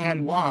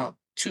and Raw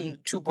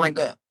to bring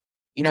up.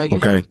 You have,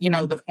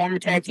 the former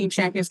tag team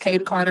champions,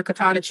 Katie Carter,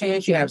 Katana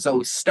Chance. You have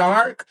Zoe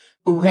Stark,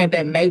 who had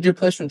that major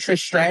push from Trish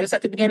Stratus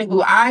at the beginning,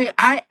 who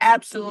I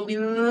absolutely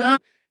love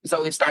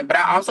Zoe Stark. But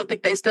I also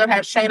think they still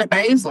have Shayna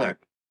Baszler,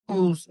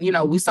 who's,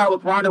 we saw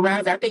with Ronda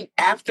Rousey. I think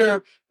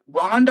after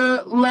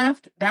Ronda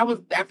left, that was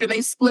after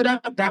they split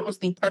up, that was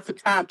the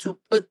perfect time to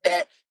put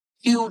that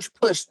huge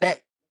push,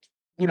 that,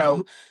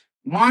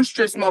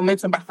 monstrous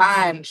momentum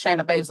behind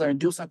Shayna Baszler and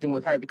do something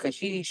with her, because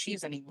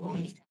she's an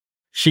elite.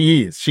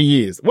 She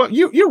is. Well,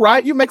 you're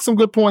right. You make some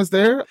good points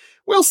there.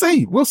 We'll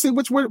see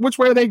which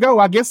way they go.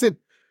 I guess it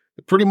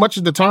pretty much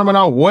is determined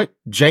on what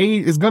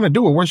Jade is going to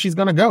do or where she's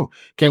going to go.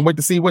 Can't wait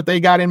to see what they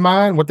got in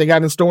mind, what they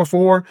got in store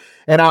for.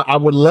 And I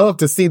would love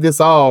to see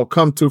this all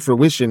come to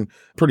fruition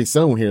pretty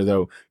soon here,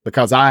 though,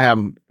 because I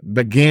have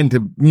begun to,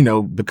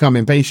 become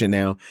impatient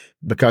now,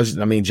 because,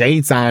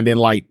 Jade signed in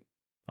like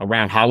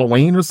around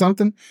Halloween or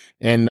something.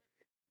 And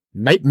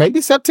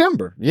maybe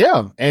September.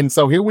 Yeah. And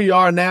so here we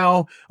are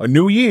now, a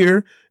new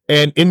year,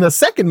 and in the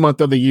second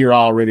month of the year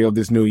already, of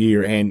this new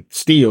year, and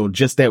still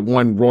just that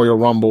one Royal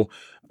Rumble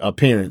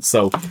appearance.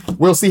 So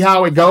we'll see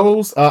how it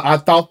goes. I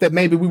thought that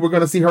maybe we were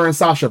going to see her and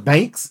Sasha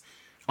Banks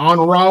on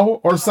Raw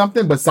or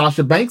something, but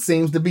Sasha Banks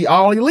seems to be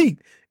all elite,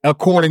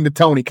 according to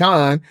Tony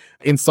Khan,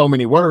 in so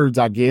many words,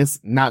 I guess.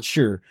 Not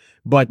sure.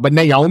 But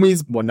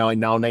Naomi's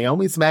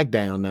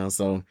SmackDown now,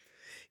 so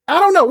I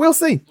don't know. We'll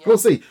see. We'll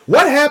see.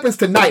 What happens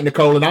tonight,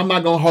 Nicole? And I'm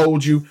not going to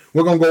hold you.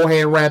 We're going to go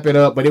ahead and wrap it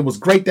up. But it was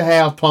great to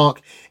have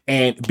Punk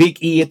and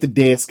Big E at the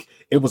desk.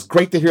 It was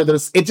great to hear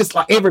this. It's just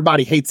like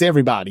everybody hates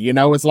everybody.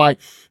 It's like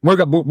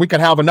we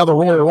could have another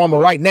Royal Rumble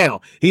right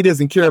now. He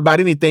doesn't care about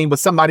anything, but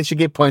somebody should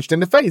get punched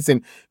in the face.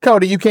 And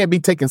Cody, you can't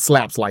be taking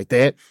slaps like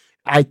that.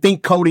 I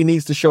think Cody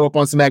needs to show up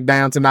on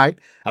SmackDown tonight.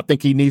 I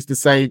think he needs to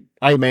say,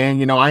 hey,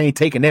 man, I ain't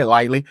taking that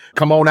lightly.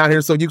 Come on out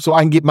here so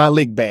I can get my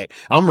lick back.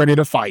 I'm ready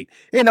to fight.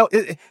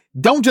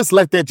 Don't just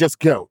let that just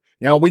go.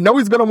 We know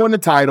he's going to win the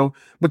title,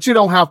 but you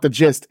don't have to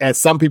just, as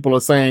some people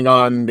are saying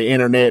on the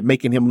internet,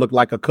 making him look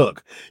like a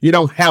cook. You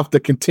don't have to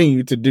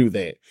continue to do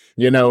that.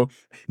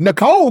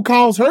 Nicole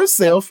calls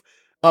herself,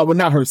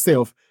 not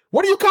herself.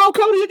 What do you call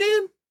Cody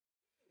again?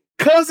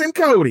 Cousin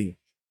Cody.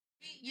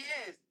 Yes.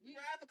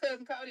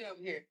 Cousin Cody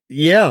over here.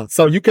 Yeah,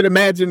 so you could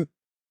imagine.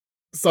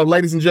 So,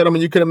 ladies and gentlemen,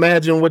 you can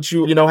imagine what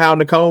how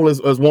Nicole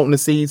is wanting to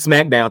see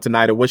SmackDown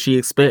tonight, or what she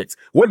expects.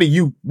 What do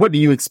you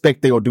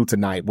expect they'll do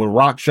tonight? Will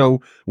Rock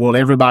show? Will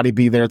everybody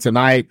be there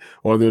tonight,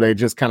 or do they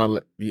just kind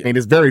of?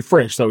 It's very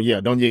fresh, so yeah.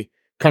 Don't you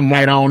come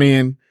right on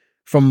in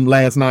from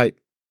last night?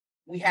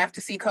 We have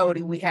to see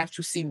Cody. We have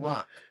to see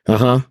Rock.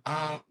 That's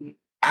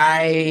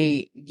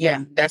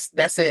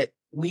it.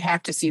 We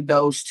have to see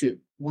those two.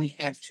 We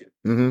have to.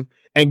 Mm-hmm.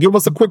 And give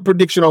us a quick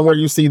prediction on where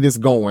you see this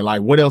going.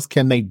 Like, what else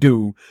can they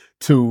do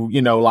to,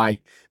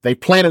 like, they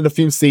planted a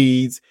few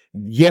seeds.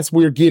 Yes,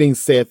 we're getting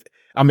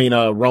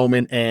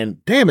Roman,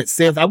 and damn it,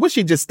 Seth, I wish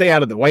he'd just stay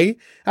out of the way.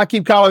 I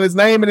keep calling his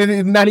name and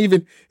it's not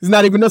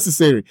even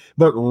necessary.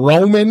 But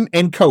Roman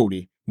and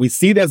Cody, we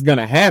see that's going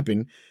to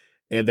happen.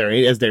 And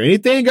is there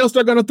anything else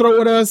they're going to throw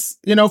at us,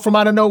 from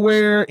out of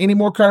nowhere? Any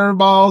more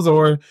curveballs,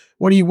 or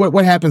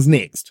what happens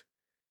next?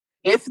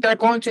 If they're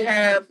going to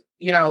have,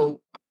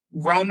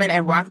 Roman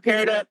and Rock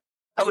paired up,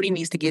 Cody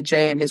needs to get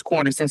Jay in his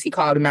corner since he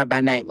called him out by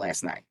name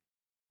last night.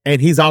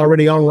 And he's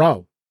already on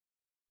Raw.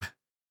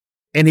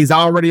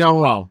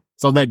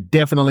 So that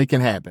definitely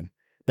can happen.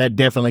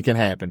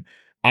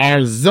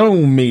 Our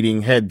Zoom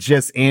meeting had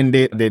just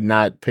ended. Did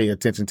not pay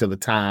attention to the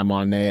time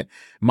on that.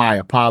 My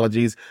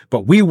apologies.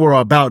 But we were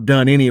about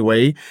done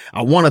anyway.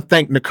 I want to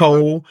thank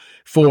Nicole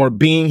for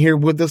being here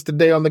with us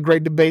today on the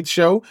Great Debate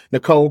Show.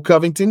 Nicole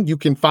Covington, you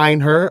can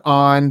find her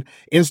on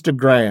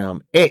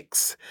Instagram,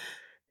 X,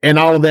 and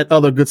all of that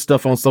other good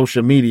stuff on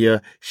social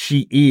media.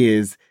 She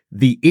is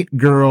the It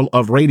Girl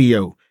of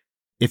Radio,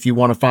 if you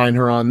want to find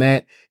her on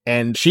that.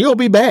 And she'll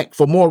be back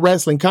for more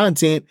wrestling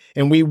content.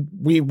 And we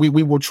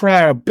will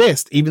try our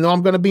best, even though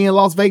I'm going to be in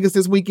Las Vegas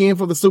this weekend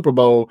for the Super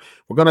Bowl.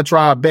 We're going to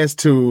try our best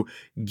to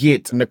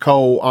get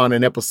Nicole on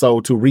an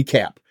episode to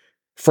recap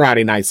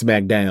Friday Night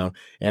SmackDown,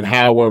 and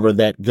however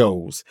that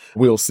goes,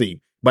 we'll see.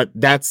 But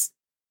that's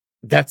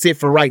it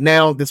for right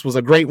now. This was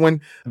a great one.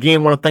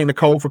 Again, want to thank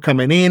Nicole for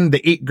coming in,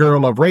 the It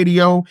Girl of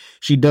Radio.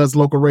 She does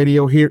local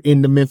radio here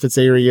in the Memphis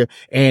area,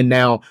 and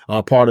now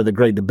part of the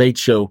Great Debate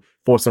Show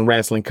for some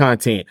wrestling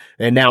content.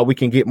 And now we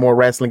can get more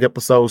wrestling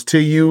episodes to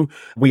you.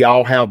 We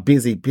all have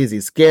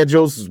busy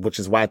schedules, which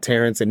is why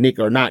Terrence and Nick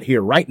are not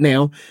here right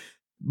now.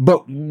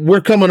 But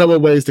we're coming up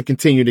with ways to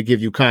continue to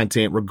give you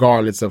content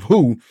regardless of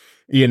who,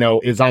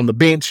 is on the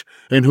bench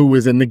and who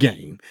is in the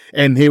game.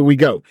 And here we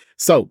go.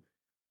 So,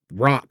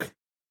 Rock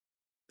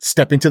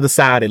stepping to the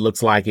side, it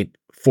looks like it,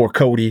 for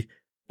Cody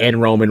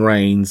and Roman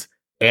Reigns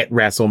at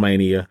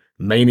WrestleMania,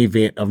 main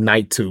event of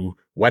night 2.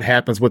 What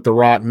happens with The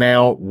Rock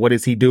now? What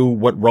does he do?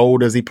 What role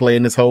does he play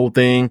in this whole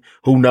thing?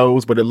 Who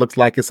knows? But it looks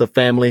like it's a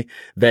family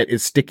that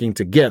is sticking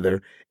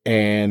together.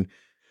 And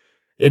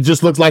it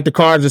just looks like the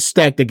cards are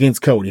stacked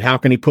against Cody. How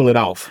can he pull it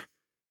off?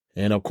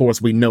 And of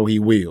course, we know he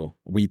will.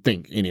 We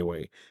think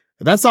anyway.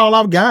 That's all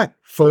I've got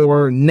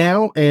for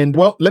now. And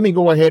well, let me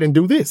go ahead and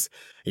do this.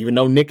 Even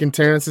though Nick and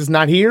Terrence is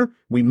not here,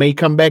 we may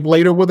come back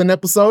later with an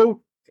episode,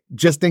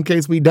 just in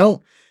case we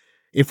don't.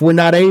 If we're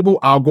not able,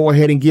 I'll go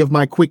ahead and give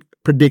my quick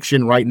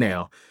prediction right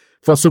now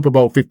for Super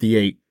Bowl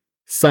 58,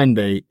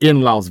 Sunday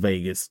in Las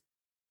Vegas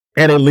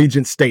at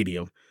Allegiant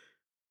Stadium.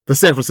 The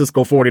San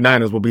Francisco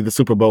 49ers will be the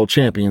Super Bowl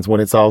champions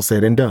when it's all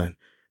said and done.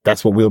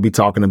 That's what we'll be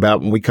talking about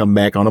when we come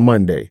back on a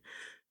Monday.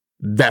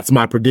 That's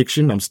my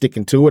prediction. I'm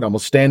sticking to it. I'm going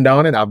to stand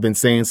on it. I've been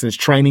saying since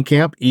training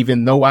camp,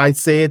 even though I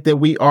said that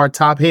we are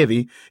top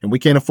heavy and we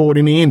can't afford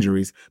any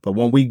injuries. But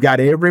when we got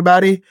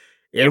everybody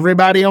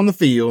on the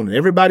field and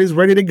everybody's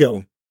ready to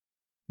go,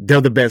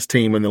 they're the best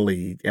team in the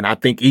league. And I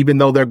think even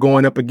though they're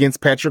going up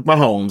against Patrick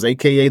Mahomes,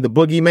 a.k.a. the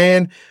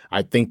Boogeyman,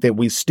 I think that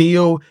we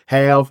still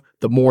have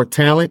the more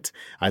talent.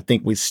 I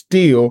think we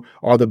still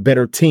are the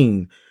better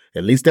team.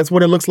 At least that's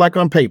what it looks like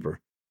on paper.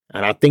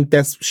 And I think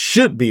that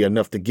should be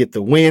enough to get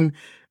the win.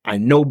 I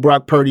know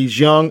Brock Purdy's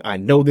young. I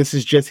know this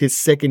is just his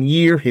second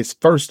year, his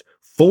first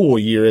full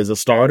year as a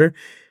starter.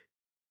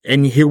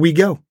 And here we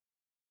go.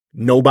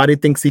 Nobody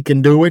thinks he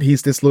can do it.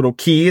 He's this little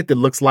kid that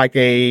looks like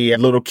a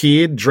little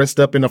kid dressed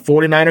up in a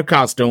 49er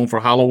costume for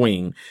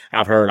Halloween.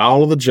 I've heard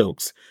all of the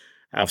jokes.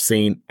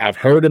 I've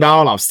heard it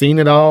all. I've seen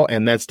it all.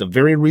 And that's the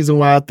very reason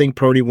why I think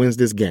Purdy wins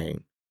this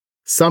game.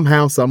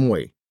 Somehow, some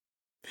way.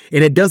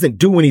 And it doesn't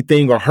do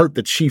anything or hurt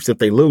the Chiefs if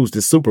they lose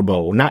the Super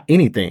Bowl. Not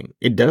anything.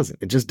 It doesn't.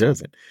 It just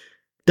doesn't.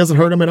 It doesn't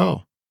hurt them at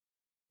all.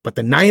 But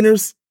the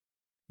Niners,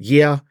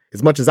 yeah,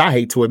 as much as I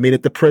hate to admit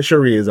it, the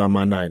pressure is on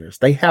my Niners.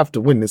 They have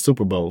to win the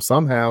Super Bowl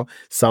somehow,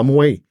 some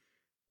way.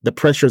 The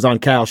pressure's on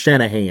Kyle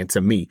Shanahan to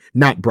me,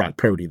 not Brock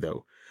Purdy,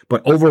 though.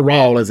 But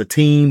overall, as a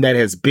team that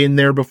has been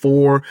there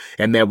before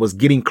and that was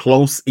getting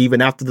close even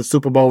after the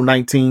Super Bowl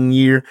 19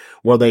 year,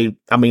 the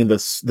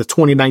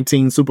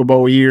 2019 Super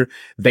Bowl year,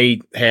 they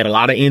had a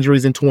lot of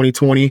injuries in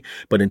 2020,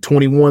 but in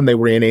 21, they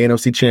were in the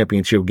NFC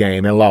Championship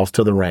game and lost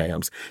to the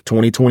Rams.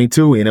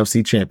 2022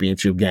 NFC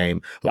Championship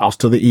game, lost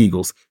to the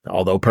Eagles,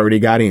 although Purdy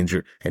got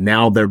injured. And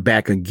now they're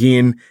back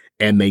again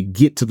and they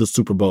get to the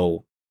Super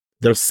Bowl,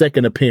 their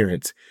second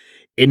appearance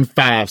in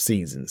 5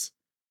 seasons.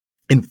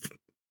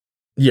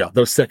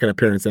 Their second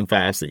appearance in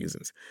 5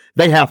 seasons.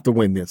 They have to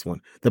win this one.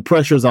 The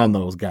pressure's on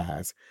those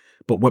guys.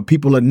 But what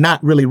people are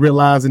not really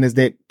realizing is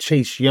that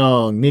Chase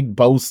Young, Nick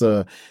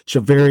Bosa,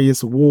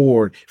 Charvarius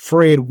Ward,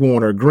 Fred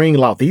Warner,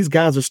 Greenlaw, these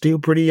guys are still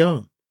pretty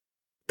young.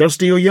 They're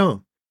still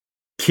young.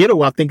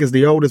 Kittle, I think, is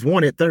the oldest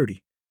one at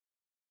 30.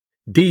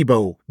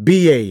 Debo,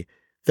 B.A.,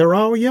 they're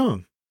all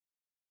young.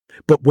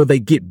 But will they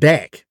get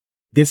back?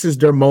 This is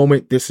their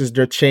moment. This is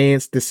their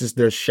chance. This is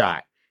their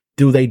shot.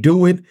 Do they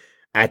do it?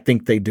 I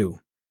think they do.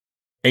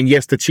 And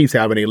yes, the Chiefs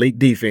have an elite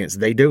defense.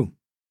 They do.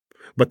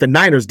 But the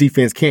Niners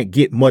defense can't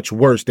get much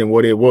worse than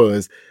what it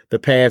was the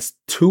past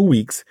 2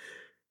 weeks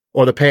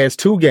or the past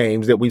 2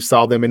 games that we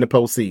saw them in the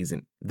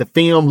postseason. The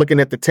film, looking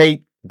at the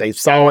tape, they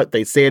saw it.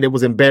 They said it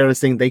was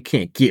embarrassing. They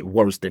can't get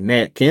worse than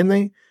that, can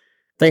they?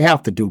 They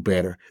have to do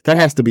better. There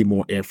has to be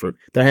more effort.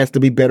 There has to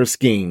be better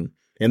scheme.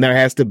 And there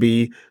has to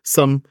be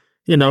some,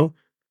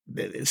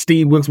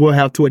 Steve Wilkes will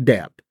have to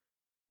adapt.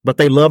 But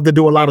they love to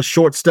do a lot of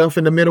short stuff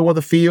in the middle of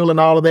the field and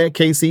all of that,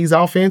 KC's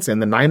offense, and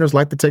the Niners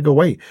like to take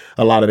away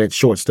a lot of that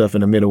short stuff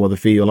in the middle of the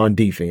field on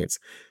defense.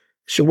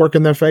 Should work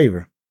in their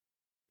favor.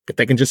 If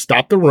they can just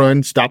stop the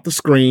run, stop the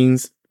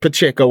screens,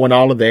 Pacheco and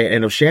all of that,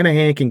 and if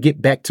Shanahan can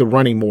get back to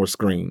running more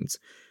screens,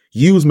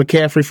 use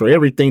McCaffrey for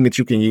everything that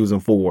you can use him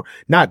for,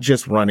 not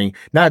just running,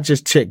 not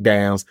just check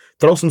downs,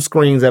 throw some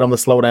screens at him to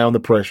slow down the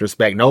pressure.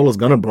 Spagnola's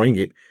going to bring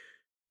it.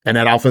 And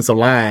that offensive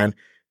line,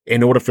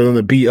 in order for them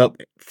to be up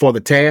for the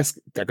task,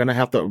 they're going to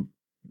have to,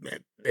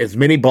 as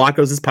many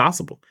blockers as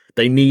possible.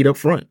 They need up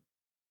front.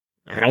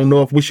 I don't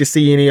know if we should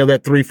see any of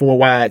that 3-4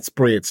 wide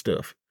spread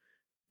stuff.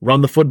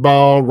 Run the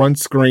football, run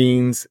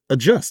screens,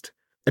 adjust,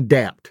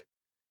 adapt.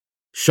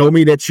 Show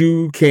me that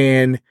you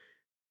can,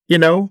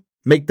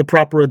 make the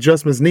proper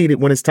adjustments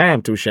needed when it's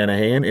time to,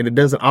 Shanahan, and it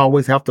doesn't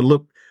always have to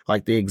look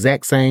like the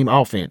exact same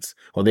offense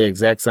or the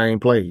exact same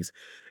plays.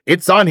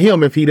 It's on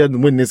him if he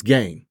doesn't win this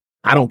game.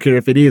 I don't care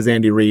if it is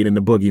Andy Reid and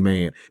the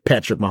boogeyman,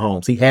 Patrick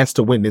Mahomes. He has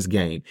to win this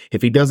game.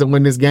 If he doesn't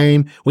win this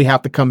game, we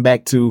have to come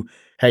back to,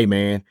 hey,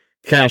 man,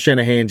 Kyle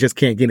Shanahan just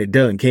can't get it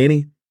done, can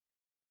he?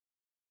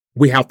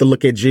 We have to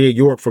look at Jed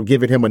York for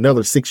giving him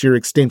another 6-year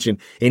extension,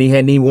 and he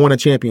hadn't even won a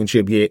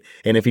championship yet.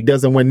 And if he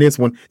doesn't win this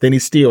one, then he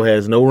still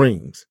has no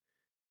rings.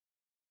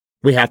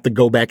 We have to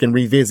go back and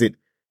revisit,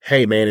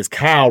 hey, man, is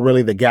Kyle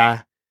really the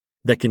guy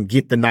that can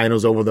get the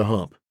Niners over the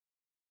hump?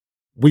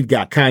 We've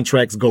got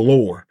contracts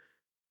galore.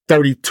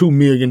 $32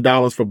 million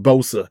for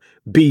Bosa.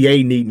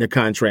 BA needing a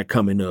contract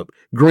coming up.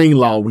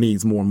 Greenlaw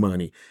needs more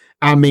money.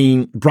 I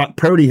mean, Brock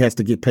Purdy has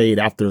to get paid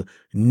after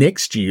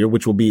next year,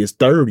 which will be his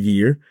 3rd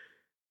year.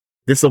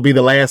 This will be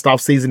the last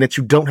offseason that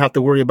you don't have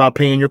to worry about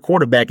paying your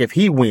quarterback if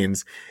he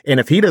wins. And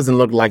if he doesn't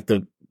look like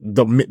the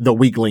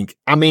weak link,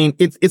 I mean,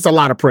 it's a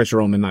lot of pressure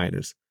on the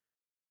Niners.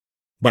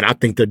 But I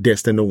think they're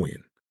destined to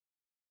win.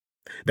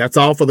 That's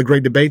all for the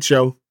Great Debate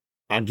Show.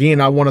 Again,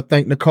 I want to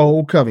thank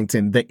Nicole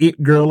Covington, the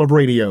it girl of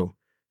radio,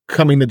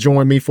 coming to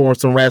join me for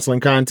some wrestling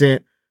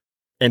content.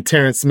 And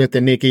Terrence Smith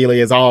and Nick Ely,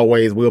 as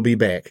always, will be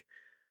back.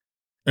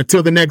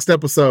 Until the next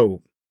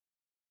episode.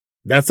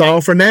 That's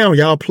all for now.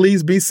 Y'all,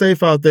 please be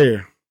safe out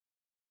there.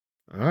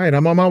 All right,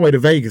 I'm on my way to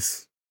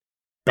Vegas.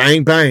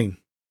 Bang, bang.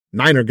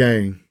 Niner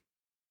gang.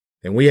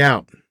 And we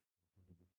out.